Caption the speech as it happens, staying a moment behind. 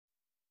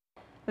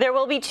There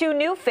will be two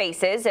new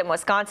faces in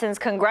Wisconsin's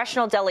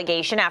congressional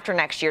delegation after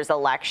next year's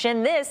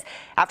election. This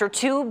after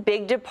two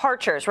big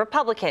departures.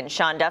 Republican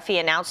Sean Duffy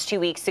announced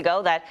 2 weeks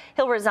ago that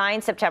he'll resign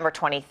September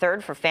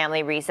 23rd for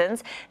family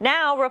reasons.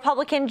 Now,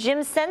 Republican Jim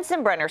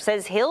Sensenbrenner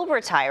says he'll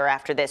retire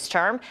after this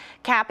term,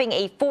 capping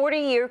a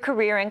 40-year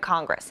career in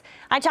Congress.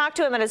 I talked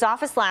to him at his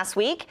office last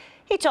week.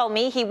 He told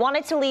me he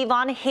wanted to leave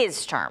on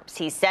his terms.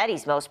 He said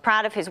he's most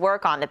proud of his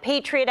work on the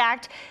Patriot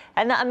Act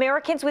and the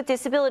Americans with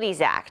Disabilities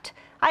Act.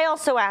 I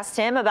also asked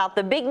him about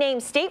the big-name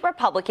state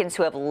Republicans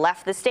who have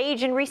left the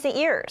stage in recent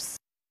years.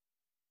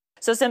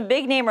 So some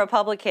big-name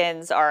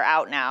Republicans are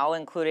out now,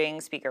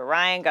 including Speaker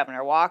Ryan,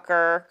 Governor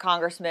Walker,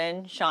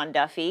 Congressman Sean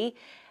Duffy,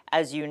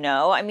 as you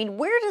know. I mean,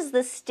 where does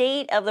the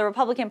state of the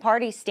Republican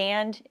Party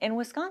stand in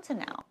Wisconsin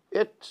now?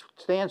 It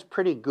stands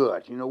pretty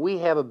good. You know, we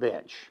have a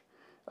bench,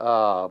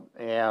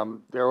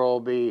 and there will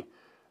be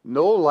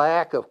no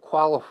lack of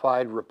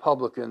qualified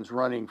Republicans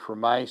running for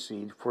my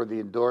seat for the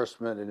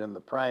endorsement and in the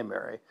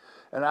primary.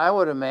 And I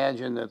would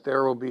imagine that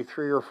there will be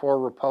 3 or 4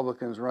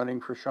 Republicans running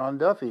for Sean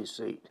Duffy's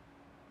seat.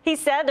 He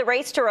said the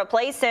race to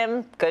replace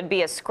him could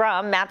be a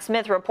scrum. Matt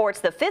Smith reports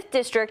the 5th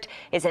District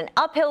is an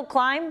uphill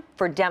climb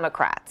for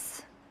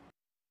Democrats.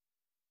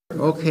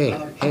 Okay,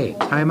 hey,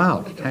 time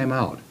out.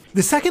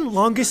 The second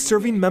longest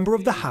serving member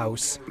of the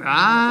House.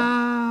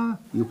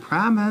 You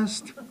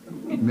promised.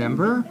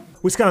 Remember?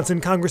 Wisconsin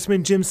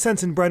Congressman Jim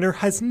Sensenbrenner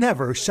has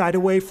never shied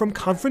away from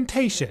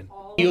confrontation.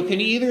 You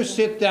can either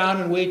sit down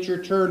and wait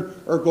your turn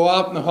or go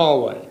out in the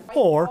hallway.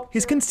 Or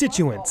his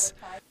constituents.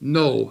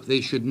 No,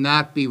 they should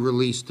not be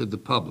released to the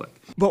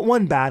public. But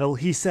one battle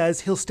he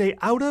says he'll stay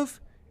out of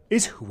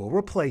is who will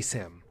replace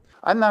him.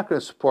 I'm not going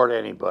to support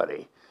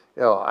anybody.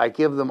 You know, I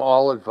give them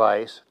all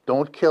advice.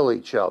 Don't kill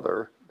each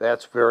other.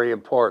 That's very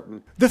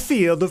important. The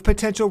field of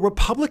potential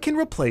Republican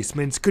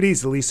replacements could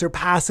easily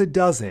surpass a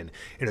dozen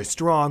in a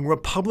strong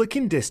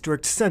Republican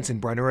district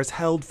Sensenbrenner has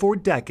held for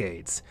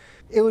decades.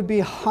 It would be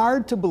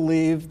hard to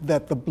believe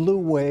that the blue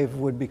wave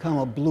would become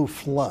a blue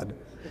flood.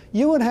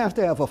 You would have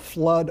to have a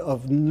flood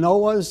of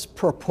Noah's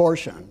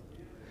proportion,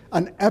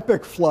 an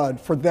epic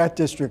flood for that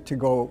district to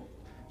go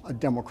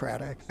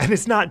Democratic. And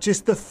it's not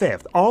just the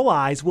 5th. All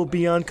eyes will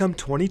be on come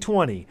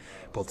 2020.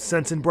 Both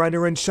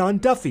Sensenbrenner and Sean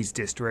Duffy's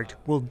district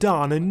will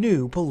dawn a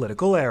new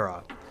political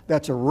era.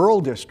 That's a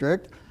rural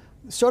district,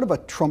 sort of a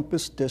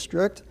Trumpist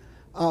district.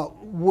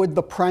 Would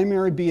the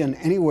primary be in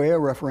any way a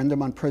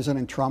referendum on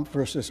President Trump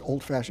versus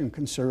old-fashioned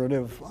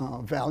conservative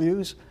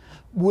values?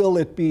 Will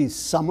it be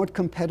somewhat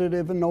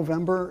competitive in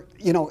November?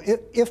 You know,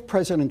 if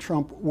President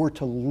Trump were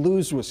to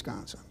lose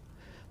Wisconsin,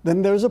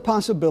 then there's a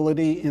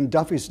possibility in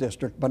Duffy's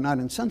district, but not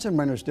in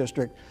Sensenbrenner's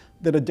district,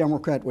 that a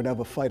Democrat would have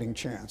a fighting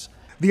chance.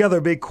 The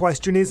other big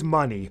question is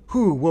money.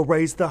 Who will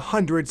raise the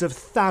hundreds of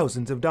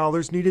thousands of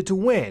dollars needed to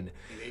win?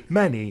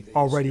 Many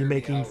already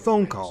making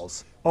phone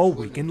calls all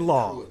weekend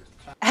long.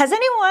 Has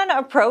anyone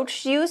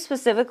approached you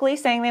specifically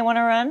saying they want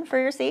to run for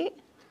your seat?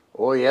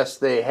 Oh, yes,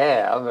 they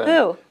have. And,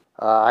 who?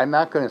 I'm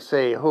not going to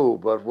say who,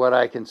 but what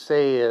I can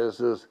say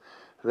is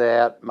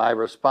that my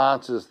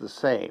response is the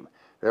same.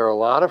 There are a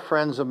lot of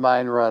friends of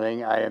mine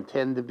running. I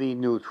intend to be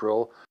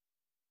neutral.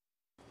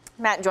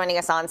 Matt joining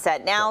us on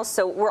set now.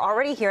 So we're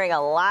already hearing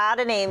a lot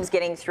of names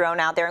getting thrown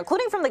out there,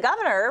 including from the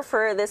governor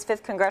for this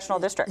 5th congressional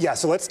district. Yeah,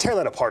 so let's tear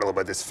that apart a little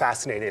bit, this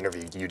fascinating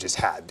interview you just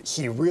had.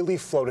 He really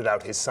floated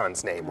out his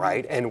son's name,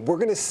 right? And we're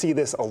going to see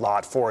this a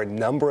lot for a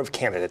number of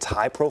candidates,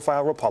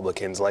 high-profile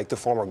Republicans like the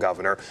former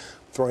governor,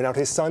 throwing out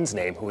his son's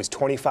name, who is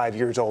 25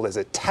 years old, as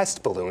a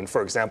test balloon,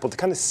 for example, to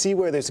kind of see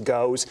where this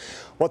goes,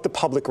 what the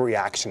public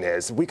reaction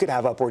is. We could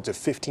have upwards of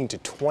 15 to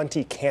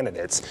 20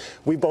 candidates.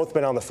 We've both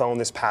been on the phone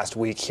this past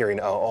week hearing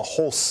a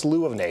whole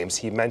slew of names.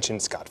 He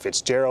mentioned Scott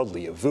Fitzgerald,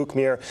 Leah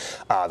Vukmir,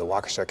 the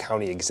Waukesha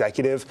County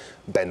executive,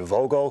 Ben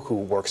Vogel, who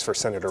works for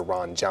Senator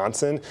Ron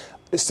Johnson.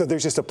 So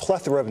there's just a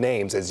plethora of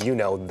names, as you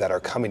know, that are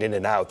coming in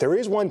and out. There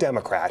is one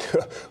Democrat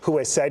who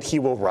has said he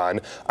will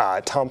run,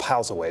 Tom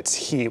Paulsowitz.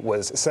 He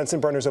was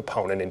Sensenbrenner's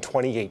opponent in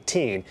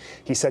 2018.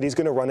 He said he's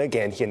going to run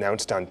again. He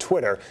announced on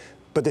Twitter.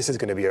 But this is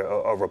going to be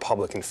a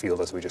Republican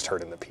field, as we just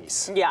heard in the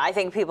piece. Yeah, I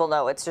think people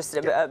know it's just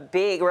a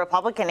big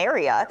Republican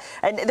area.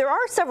 And there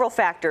are several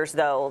factors,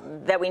 though,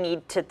 that we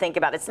need to think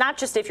about. It's not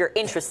just if you're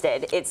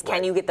interested, it's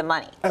can you get the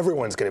money?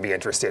 Everyone's going to be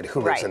interested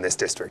who lives in this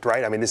district,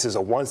 right? I mean, this is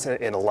a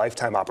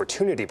once-in-a-lifetime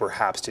opportunity,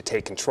 perhaps, to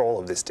take control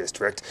of this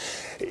district.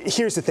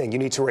 Here's the thing. You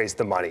need to raise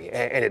the money.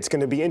 And it's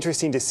going to be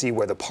interesting to see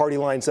where the party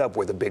lines up,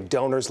 where the big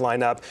donors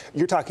line up.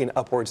 You're talking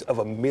upwards of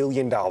 $1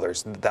 million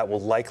that will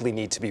likely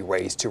need to be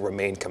raised to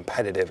remain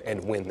competitive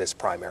and win this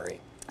primary.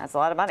 That's a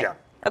lot of money. Yeah.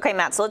 Okay,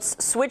 Matt, so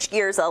let's switch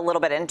gears a little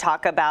bit and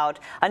talk about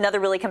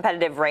another really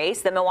competitive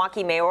race, the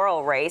Milwaukee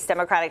mayoral race.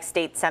 Democratic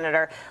State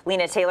Senator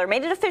Lena Taylor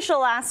made it official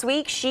last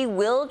week. She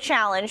will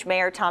challenge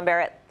Mayor Tom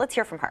Barrett. Let's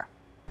hear from her.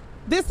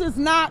 This is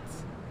not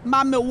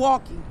my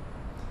Milwaukee,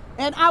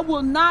 and I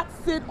will not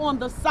sit on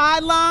the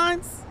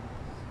sidelines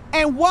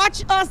and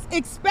watch us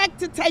expect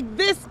to take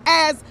this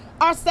as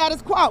our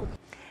status quo.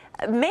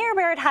 Mayor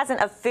Barrett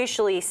hasn't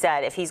officially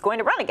said if he's going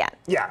to run again.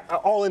 Yeah,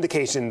 all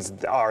indications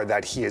are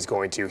that he is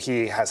going to.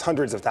 He has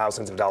hundreds of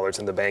thousands of dollars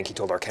in the bank. He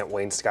told our Kent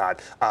Wayne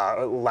Scott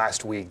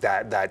last week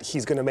that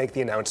he's going to make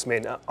the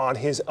announcement on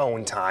his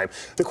own time.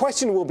 The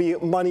question will be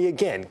money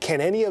again.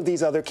 Can any of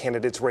these other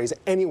candidates raise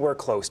anywhere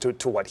close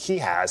to what he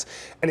has?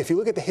 And if you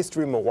look at the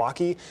history of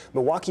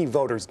Milwaukee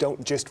voters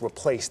don't just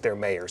replace their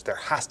mayors. There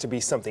has to be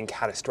something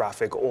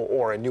catastrophic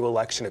or a new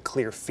election, a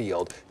clear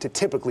field to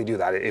typically do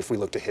that if we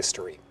look to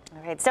history.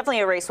 All right, it's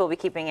definitely a race we'll be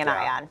keeping an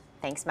eye on.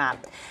 Thanks,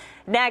 Matt.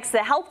 Next,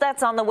 the help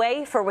that's on the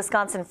way for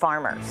Wisconsin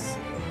farmers.